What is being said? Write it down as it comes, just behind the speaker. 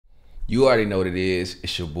You already know what it is.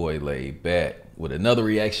 It's your boy Laid Back with another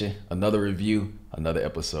reaction, another review, another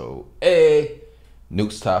episode. Hey,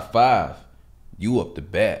 Nuke's Top 5. You up the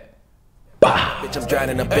bat. Bah. Bitch, I'm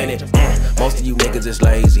drowning up in it. Most of you niggas is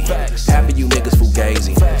lazy. Half of you niggas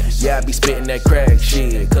fugazi. Yeah, I be spitting that crack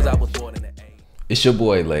shit, cause I was born in the 80s. It's your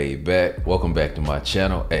boy Laid Back. Welcome back to my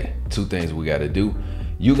channel. Hey, two things we gotta do.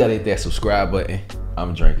 You gotta hit that subscribe button.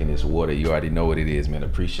 I'm drinking this water. You already know what it is, man.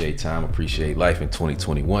 Appreciate time, appreciate life in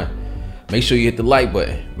 2021. Make sure you hit the like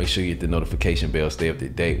button. Make sure you hit the notification bell. Stay up to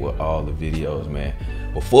date with all the videos, man.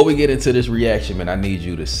 Before we get into this reaction, man, I need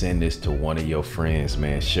you to send this to one of your friends,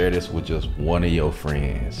 man. Share this with just one of your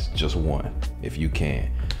friends. Just one, if you can.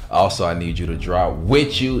 Also, I need you to drop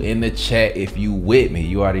with you in the chat if you with me.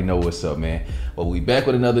 You already know what's up, man. But we back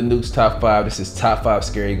with another Nuke's Top 5. This is Top 5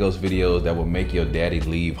 Scary Ghost videos that will make your daddy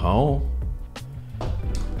leave home.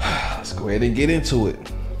 Let's go ahead and get into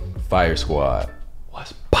it. Fire Squad.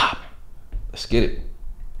 What's poppin'? Let's get it.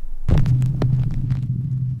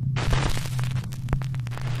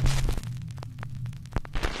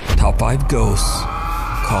 Top 5 ghosts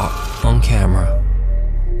caught on camera.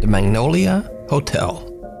 The Magnolia Hotel.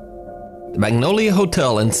 The Magnolia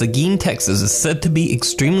Hotel in Seguin, Texas is said to be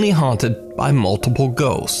extremely haunted by multiple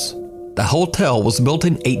ghosts. The hotel was built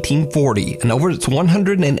in 1840, and over its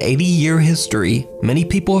 180-year history, many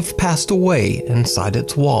people have passed away inside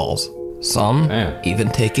its walls. Some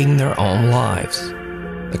even taking their own lives.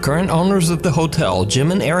 The current owners of the hotel,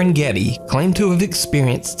 Jim and Aaron Getty, claim to have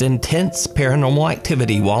experienced intense paranormal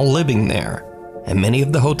activity while living there, and many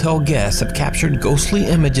of the hotel guests have captured ghostly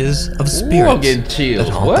images of spirits that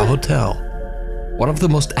haunt the hotel. One of the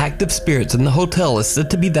most active spirits in the hotel is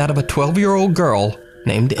said to be that of a 12-year-old girl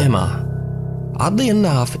named Emma. Oddly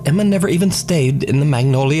enough, Emma never even stayed in the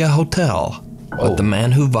Magnolia Hotel, but the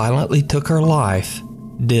man who violently took her life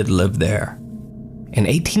did live there. In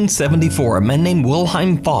 1874, a man named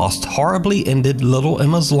Wilhelm Faust horribly ended little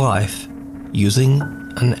Emma's life using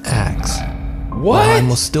an axe. Wilhelm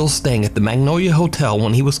was still staying at the Magnolia Hotel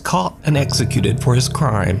when he was caught and executed for his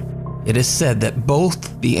crime. It is said that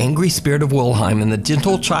both the angry spirit of Wilhelm and the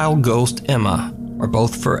gentle child ghost Emma are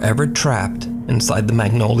both forever trapped inside the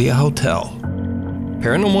Magnolia Hotel.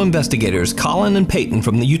 Paranormal investigators Colin and Peyton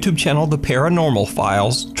from the YouTube channel The Paranormal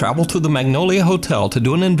Files travel to the Magnolia Hotel to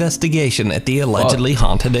do an investigation at the allegedly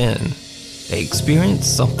haunted inn. They experience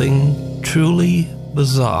something truly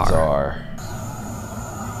bizarre.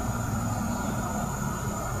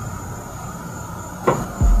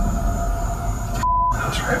 That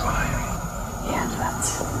was right behind me. Yeah,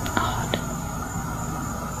 that's odd.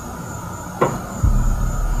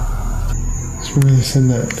 It's really send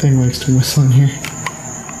that thing likes to whistle in here.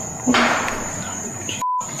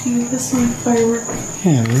 Do you listen to firework?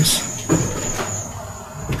 Yeah, it is.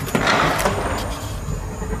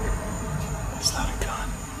 It's not a gun.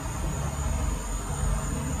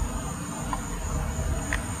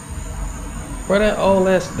 Bro, that old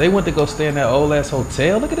ass, they went to go stay in that old ass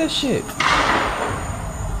hotel. Look at that shit.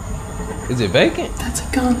 Is it vacant? That's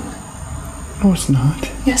a gun. No, it's not.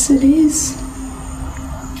 Yes, it is.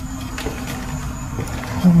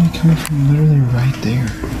 Probably coming from literally right there.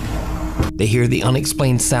 They hear the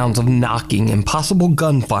unexplained sounds of knocking and possible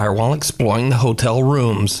gunfire while exploring the hotel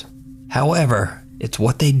rooms. However, it's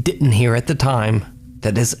what they didn't hear at the time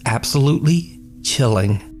that is absolutely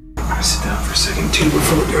chilling. I'm gonna sit down for a second too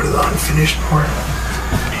before we go to the unfinished part.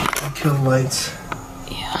 Kill the lights.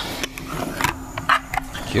 Yeah.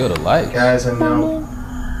 Kill the light. Guys, I know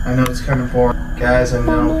it's kind of boring. Guys, I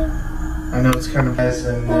know it's kind of, guys,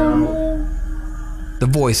 I know. The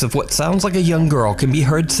voice of what sounds like a young girl can be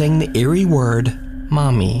heard saying the eerie word,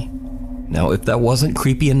 Mommy. Now, if that wasn't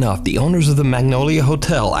creepy enough, the owners of the Magnolia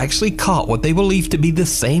Hotel actually caught what they believe to be the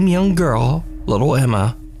same young girl, little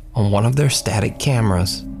Emma, on one of their static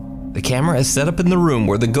cameras. The camera is set up in the room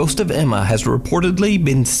where the ghost of Emma has reportedly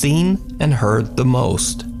been seen and heard the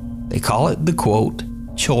most. They call it the, quote,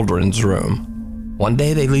 children's room. One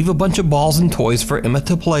day they leave a bunch of balls and toys for Emma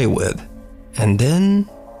to play with. And then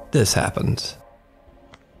this happens.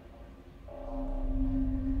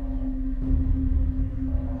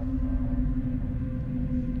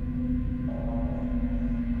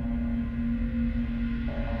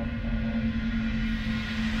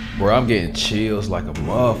 Bro, I'm getting chills like a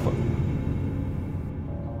motherfucker.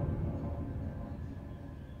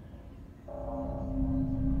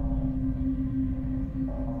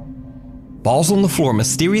 Balls on the floor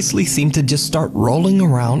mysteriously seem to just start rolling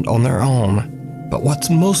around on their own. But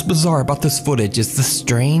what's most bizarre about this footage is the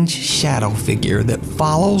strange shadow figure that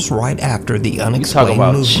follows right after the unexplained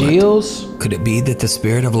movement. Chills? Could it be that the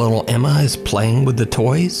spirit of little Emma is playing with the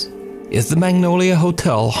toys? Is the Magnolia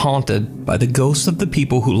Hotel haunted by the ghosts of the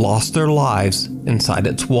people who lost their lives inside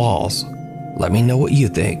its walls? Let me know what you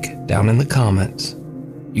think down in the comments.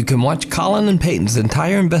 You can watch Colin and Peyton's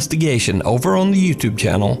entire investigation over on the YouTube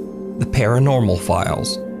channel, The Paranormal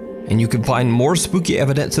Files. And you can find more spooky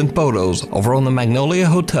evidence and photos over on the Magnolia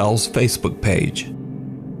Hotel's Facebook page.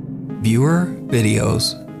 Viewer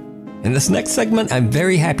videos. In this next segment, I'm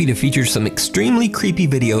very happy to feature some extremely creepy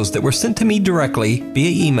videos that were sent to me directly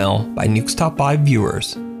via email by Nuke's Top 5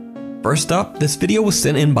 viewers. First up, this video was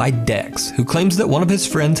sent in by Dex, who claims that one of his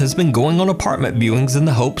friends has been going on apartment viewings in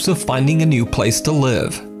the hopes of finding a new place to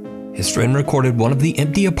live. His friend recorded one of the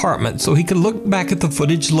empty apartments so he could look back at the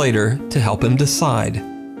footage later to help him decide.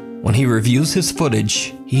 When he reviews his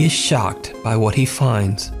footage, he is shocked by what he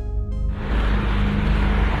finds.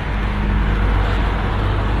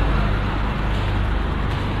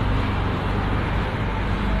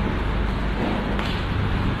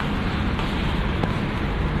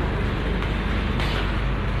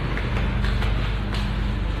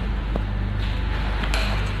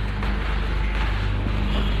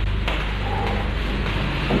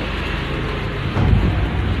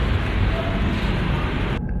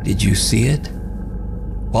 Did you see it?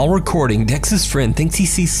 While recording, Dex's friend thinks he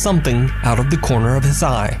sees something out of the corner of his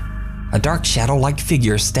eye. A dark shadow-like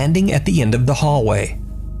figure standing at the end of the hallway.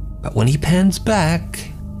 But when he pans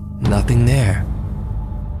back, nothing there.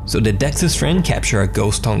 So did Dex's friend capture a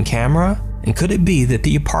ghost on camera? And could it be that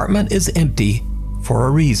the apartment is empty for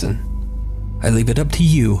a reason? I leave it up to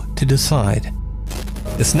you to decide.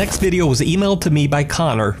 This next video was emailed to me by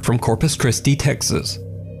Connor from Corpus Christi, Texas.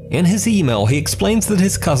 In his email, he explains that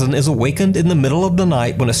his cousin is awakened in the middle of the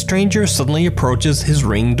night when a stranger suddenly approaches his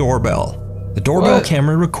Ring doorbell. The doorbell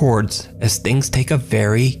camera records as things take a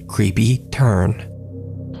very creepy turn.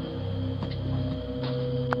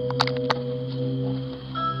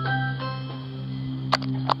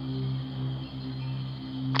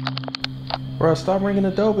 Bro, stop ringing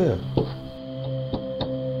the doorbell.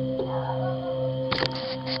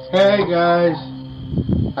 Hey guys,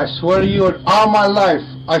 I swear to you on all my life,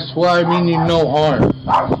 I swear I mean you no harm.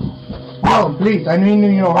 No, please, I mean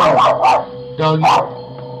you no harm. Doggy.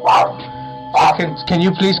 Can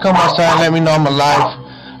you please come outside and let me know I'm alive?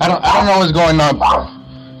 I don't know what's going on.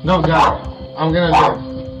 No, God, I'm gonna live.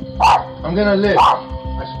 I'm gonna live.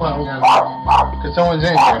 I swear I'm gonna live. Cause someone's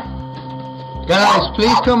in here. Guys,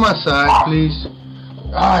 please come outside, please.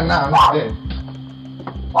 Ah, no, I'm not dead.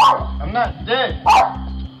 I'm not dead.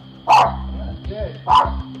 I'm not dead.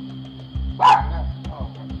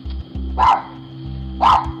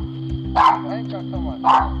 I ain't gonna come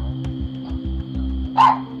out.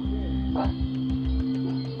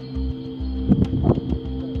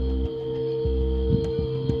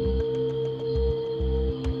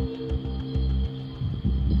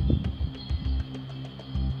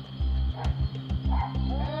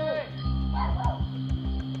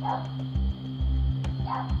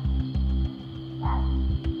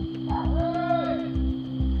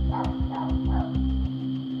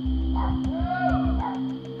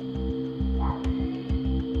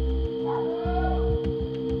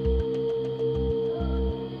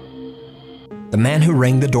 The man who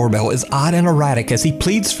rang the doorbell is odd and erratic as he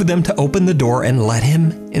pleads for them to open the door and let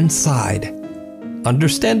him inside.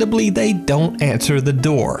 Understandably, they don't answer the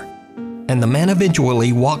door, and the man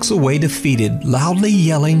eventually walks away defeated, loudly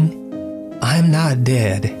yelling, "I'm not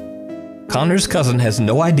dead." Connor's cousin has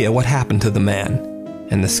no idea what happened to the man,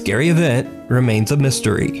 and the scary event remains a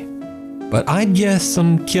mystery. But I'd guess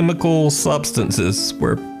some chemical substances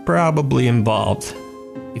were probably involved.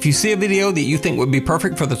 If you see a video that you think would be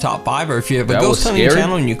perfect for the top 5, or if you have a ghost hunting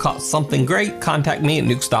channel and you caught something great, contact me at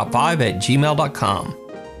nukestop5@gmail.com.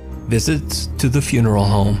 Visits to the funeral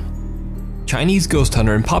home. Chinese ghost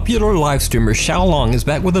hunter and popular live streamer Xiao Long is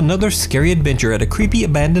back with another scary adventure at a creepy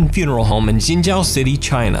abandoned funeral home in Jinjiao City,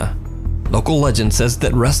 China. Local legend says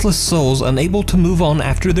that restless souls unable to move on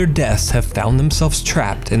after their deaths have found themselves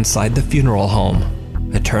trapped inside the funeral home,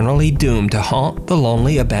 eternally doomed to haunt the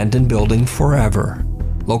lonely abandoned building forever.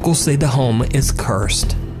 Locals say the home is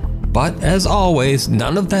cursed. But as always,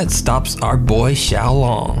 none of that stops our boy Xiao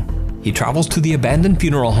Long. He travels to the abandoned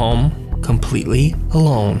funeral home completely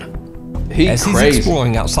alone. As he's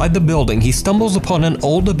exploring outside the building, he stumbles upon an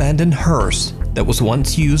old abandoned hearse that was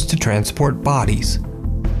once used to transport bodies.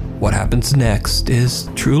 What happens next is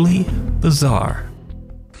truly bizarre.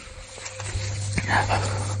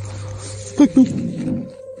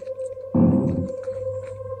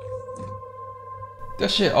 That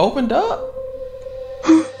shit opened up?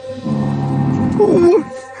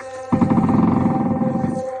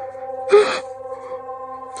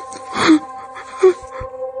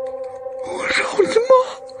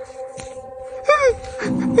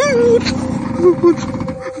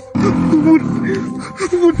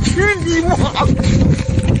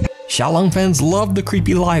 Xiaolong fans love the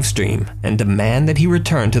creepy livestream and demand that he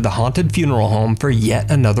return to the haunted funeral home for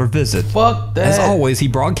yet another visit. Fuck that. As always, he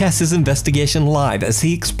broadcasts his investigation live as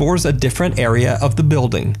he explores a different area of the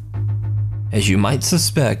building. As you might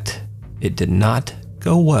suspect, it did not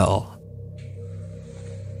go well.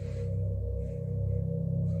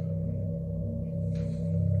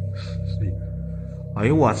 哎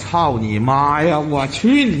呦我操你妈呀！我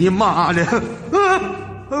去你妈的！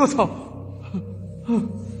我操！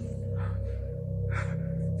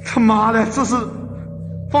他妈的，这是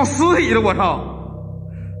放尸体了！我操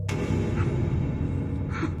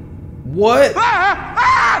What?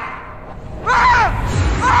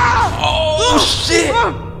 Oh shit!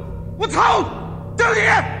 我操！这里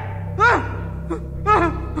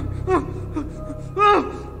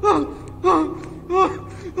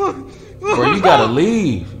！Bro, you gotta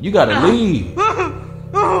leave. You gotta leave.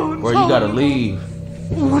 Bro, you gotta leave.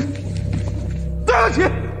 对不起。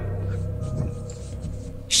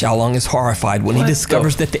 Xiaolong is horrified when he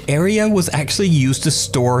discovers that the area was actually used to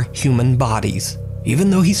store human bodies.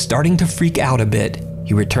 Even though he's starting to freak out a bit,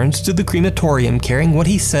 he returns to the crematorium carrying what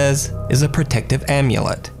he says is a protective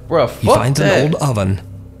amulet. Bro, He finds an old oven,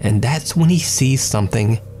 and that's when he sees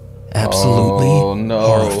something absolutely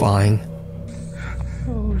horrifying.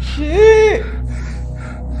 Oh shit!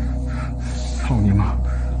 操你妈！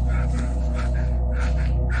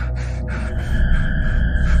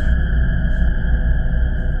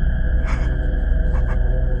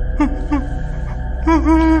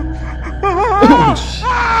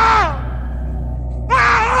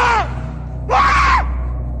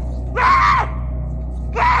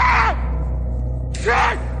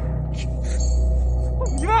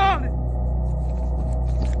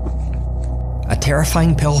 A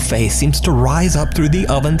terrifying pale face seems to rise up through the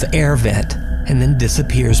oven's air vent and then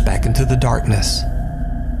disappears back into the darkness.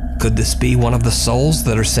 Could this be one of the souls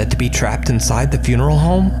that are said to be trapped inside the funeral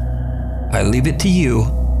home? I leave it to you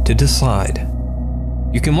to decide.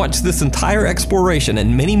 You can watch this entire exploration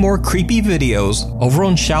and many more creepy videos over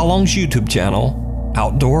on Xiaolong's YouTube channel,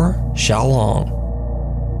 Outdoor Xiaolong.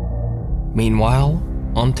 Meanwhile,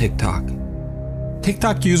 on TikTok.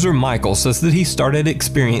 TikTok user Michael says that he started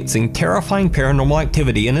experiencing terrifying paranormal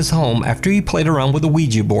activity in his home after he played around with a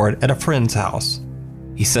Ouija board at a friend's house.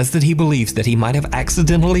 He says that he believes that he might have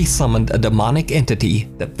accidentally summoned a demonic entity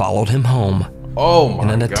that followed him home. Oh my God. In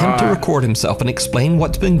an attempt to record himself and explain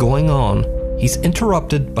what's been going on, he's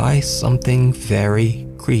interrupted by something very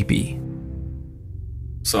creepy.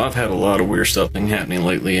 So I've had a lot of weird stuff been happening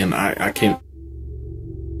lately, and I can't...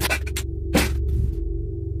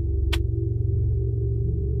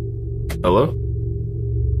 Hello?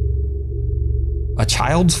 A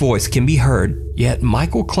child's voice can be heard, yet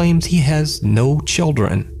Michael claims he has no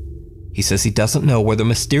children. He says he doesn't know where the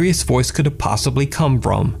mysterious voice could have possibly come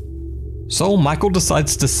from. So Michael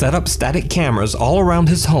decides to set up static cameras all around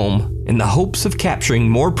his home in the hopes of capturing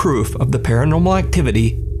more proof of the paranormal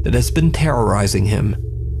activity that has been terrorizing him.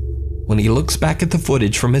 When he looks back at the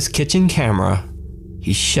footage from his kitchen camera,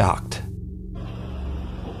 he's shocked.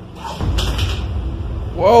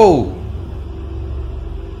 Whoa!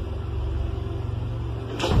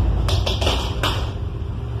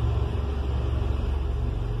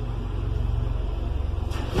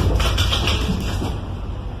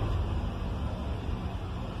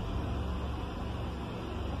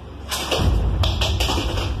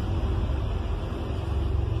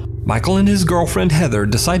 Michael and his girlfriend Heather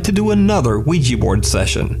decide to do another Ouija board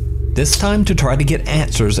session, this time to try to get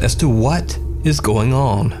answers as to what is going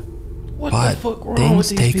on. What But the fuck wrong things with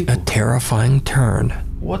these take people? a terrifying turn.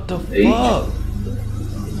 What the fuck?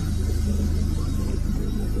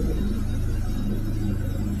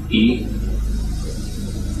 E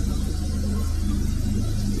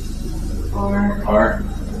R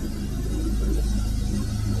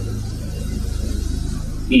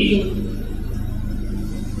E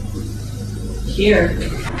Here.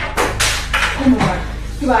 Oh my god.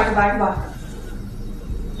 Goodbye, goodbye, goodbye.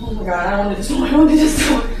 Oh my god, I don't want to do this one. I don't want to do this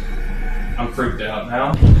one. I'm freaked out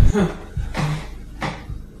now.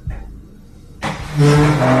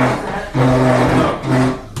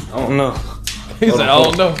 I don't know. He said, I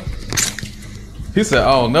don't know. He said,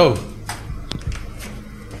 I don't know.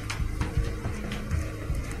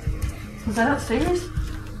 Was that upstairs?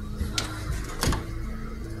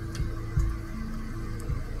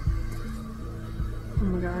 Oh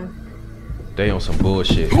my god. They on some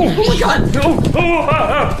bullshit. Oh my god!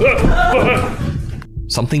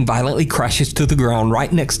 Something violently crashes to the ground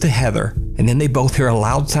right next to Heather, and then they both hear a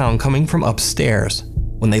loud sound coming from upstairs.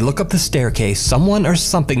 When they look up the staircase, someone or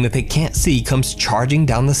something that they can't see comes charging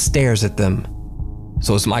down the stairs at them.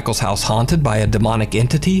 So is Michael's house haunted by a demonic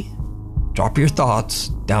entity? Drop your thoughts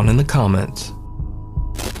down in the comments.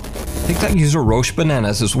 TikTok user Roche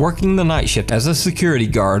Bananas is working the night shift as a security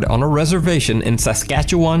guard on a reservation in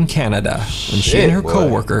Saskatchewan, Canada, when she and her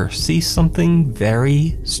coworker see something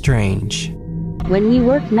very strange. When we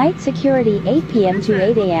work night security 8 p.m. to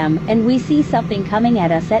 8 a.m. and we see something coming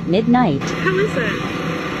at us at midnight. Who is it?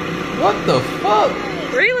 What the fuck?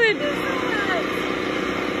 Raylan!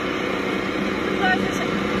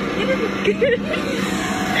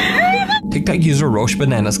 TikTok user Roche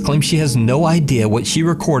Bananas claims she has no idea what she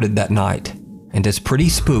recorded that night and is pretty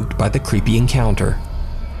spooked by the creepy encounter.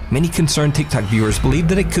 Many concerned TikTok viewers believe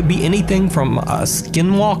that it could be anything from a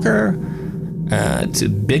skinwalker to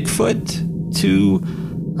Bigfoot to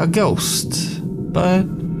a ghost. But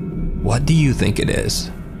what do you think it is?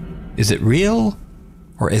 Is it real,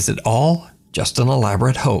 or is it all just an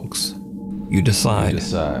elaborate hoax? You decide.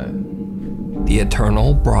 The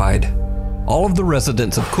Eternal Bride. All of the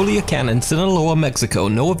residents of Culiacan and Sinaloa, Mexico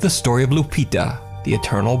know of the story of Lupita, the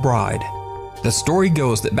Eternal Bride. The story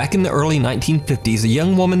goes that back in the early 1950s, a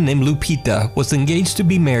young woman named Lupita was engaged to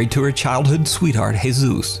be married to her childhood sweetheart,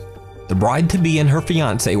 Jesus. The bride-to-be and her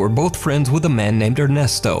fiancé were both friends with a man named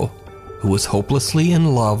Ernesto, who was hopelessly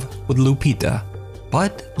in love with Lupita.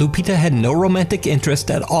 But Lupita had no romantic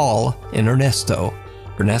interest at all in Ernesto.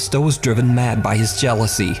 Ernesto was driven mad by his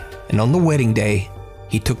jealousy, and on the wedding day,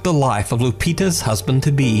 he took the life of Lupita's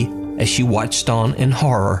husband-to-be as she watched on in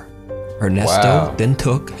horror. Ernesto then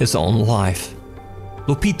took his own life.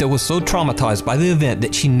 Lupita was so traumatized by the event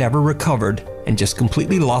that she never recovered and just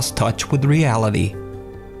completely lost touch with reality.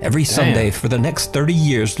 Every Sunday for the next 30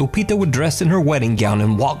 years, Lupita would dress in her wedding gown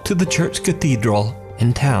and walk to the church cathedral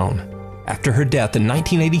in town. After her death in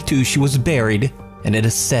 1982, she was buried, and it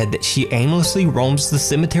is said that she aimlessly roams the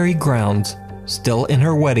cemetery grounds, still in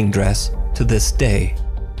her wedding dress to this day.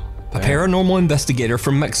 A paranormal investigator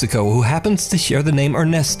from Mexico who happens to share the name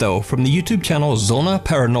Ernesto from the YouTube channel Zona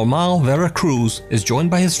Paranormal Veracruz is joined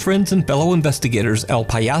by his friends and fellow investigators El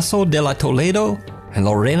Payaso de la Toledo and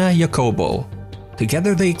Lorena Jacobo.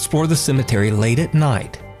 Together they explore the cemetery late at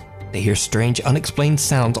night. They hear strange unexplained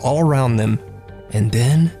sounds all around them, and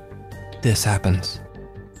then this happens.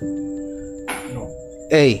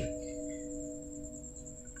 Hey.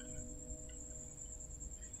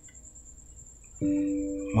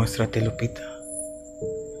 Muéstrate, Lupita.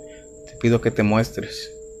 Te pido que te muestres.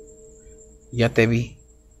 Ya te vi.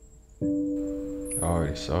 I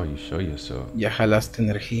already saw you show yourself. Ya jalaste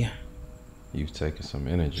energía. You've taken some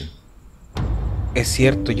energy. Es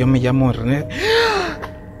cierto, yo me llamo René.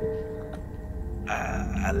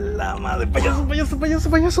 ¡A la madre! ¡Payaso, payaso, payaso,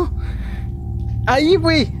 payaso! Ahí,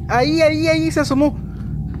 güey. Ahí se asomó.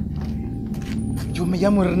 Yo me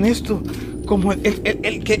llamo Ernesto. Como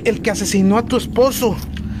el que asesinó a tu esposo.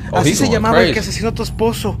 Así se llamaba el que asesinó a tu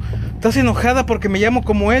esposo. ¿Estás enojada porque me llamo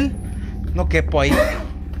como él? No quepo ahí.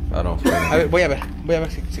 A ver, voy a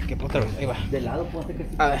ver si quepo otra vez. Ahí va. De lado, ponte que...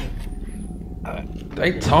 A ver.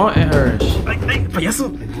 They taunting her. Ay,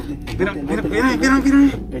 payaso. Espérame.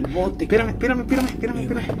 El bote. Espérame.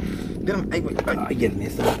 Ay, güey. Ay,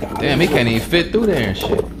 Ernesto. Damn, he can't even fit through there and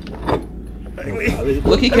shit.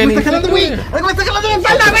 Look, he Ay, can't me even está jalando, fit güey. through there. Ay, me está jalando la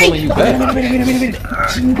espalda, They're pulling you back. Mira.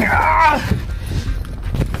 Chinga.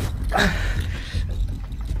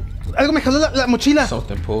 Algo me jaló la mochila.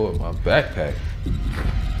 Something pulled my backpack.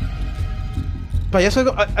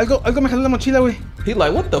 Payaso, algo me jaló la mochila, güey. He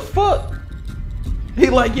like, what the fuck? He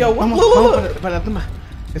like, yo, what? Vamos para la tumba.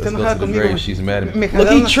 Está enojada conmigo, güey. She's mad at me. Me Look,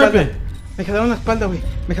 jalaron he la espalda. tripping. Me jalaron la espalda, güey.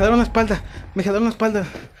 Me jalaron la espalda.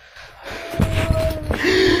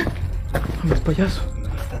 Vamos, payaso.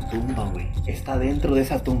 Esta tumba, güey. Está dentro de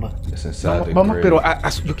esa tumba. It's inside the Vamos, grave. pero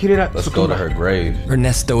yo quiero ir a Let's su go to tumba. her grave.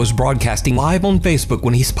 Ernesto is broadcasting live on Facebook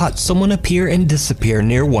when he spots someone appear and disappear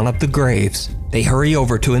near one of the graves. They hurry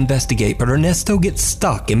over to investigate, but Ernesto gets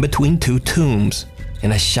stuck in between two tombs.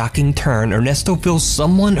 In a shocking turn, Ernesto feels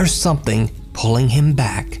someone or something pulling him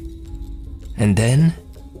back. And then,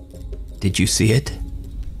 did you see it?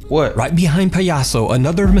 What? Right behind Payaso,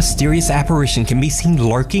 another mysterious apparition can be seen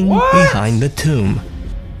lurking behind the tomb.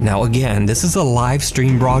 Now again, this is a live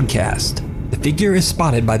stream broadcast. The figure is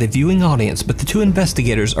spotted by the viewing audience, but the two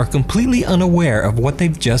investigators are completely unaware of what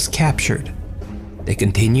they've just captured. They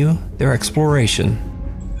continue their exploration.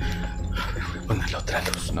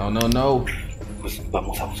 No. Pues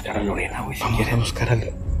vamos a buscar a Lorena, güey. Vamos a buscar a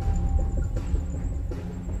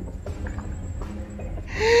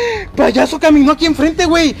Payaso caminó aquí enfrente,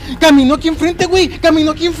 güey. Caminó aquí enfrente, güey.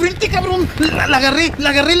 Caminó aquí enfrente, cabrón. La agarré. La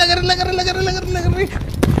agarré, güey.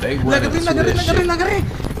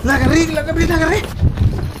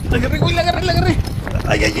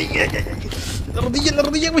 Ay. La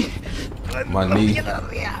rodilla, güey.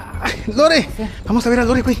 Lore, vamos a ver a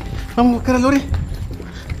Lore, güey. Vamos a buscar a Lore.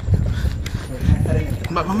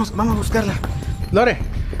 Vamos a buscarla. Lore,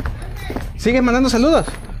 ¿sigues mandando saludos?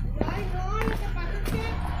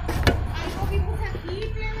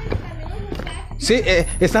 Sí,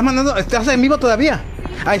 estás en vivo todavía.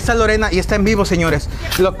 Ahí está Lorena y está en vivo, señores.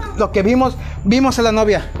 Lo que vimos a la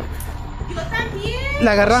novia. Yo también.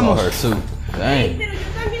 La agarramos. Pero yo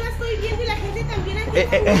también la estoy viendo y la gente también.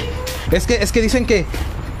 Es que dicen que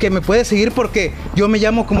me puede seguir porque yo me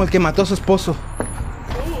llamo como el que mató a su esposo.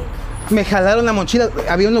 Me jalaron la mochila.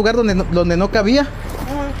 Había un lugar donde no cabía.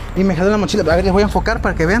 Y me jalaron la mochila. A ver, les voy a enfocar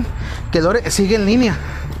para que vean que Lore sigue en línea.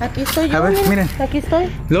 Aquí estoy yo. A ver, miren. Aquí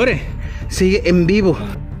estoy. Lore sigue en vivo.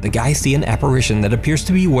 The guys see an apparition that appears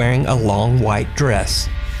to be wearing a long white dress.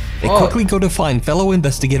 They quickly go to find fellow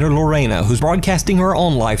investigator Lorena, who's broadcasting her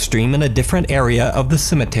own live stream in a different area of the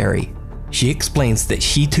cemetery. She explains that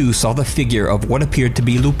she too saw the figure of what appeared to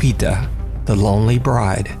be Lupita, the lonely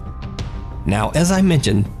bride. Now, as I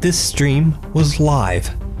mentioned, this stream was live,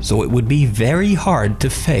 so it would be very hard to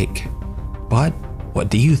fake. But what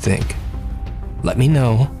do you think? Let me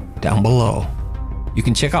know down below. You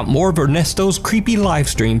can check out more of Ernesto's creepy live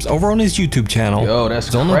streams over on his YouTube channel, Yo, that's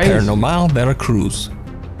Zona crazy. Paranormal Veracruz.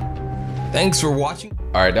 Thanks for watching.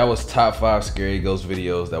 All right, that was top 5 scary ghost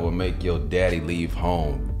videos that would make your daddy leave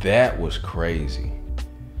home. That was crazy.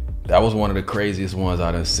 That was one of the craziest ones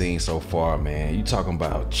I done seen so far, man. You talking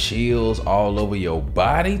about chills all over your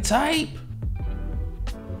body type?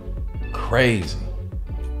 Crazy.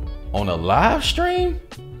 On a live stream?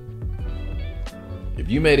 If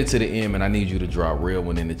you made it to the end, man, I need you to drop real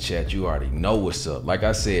one in the chat. You already know what's up. Like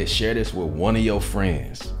I said, share this with one of your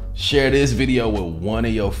friends. Share this video with one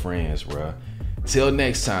of your friends, bruh. Till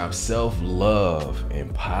next time, self-love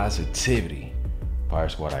and positivity. Fire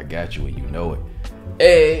Squad, I got you and you know it.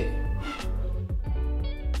 Hey.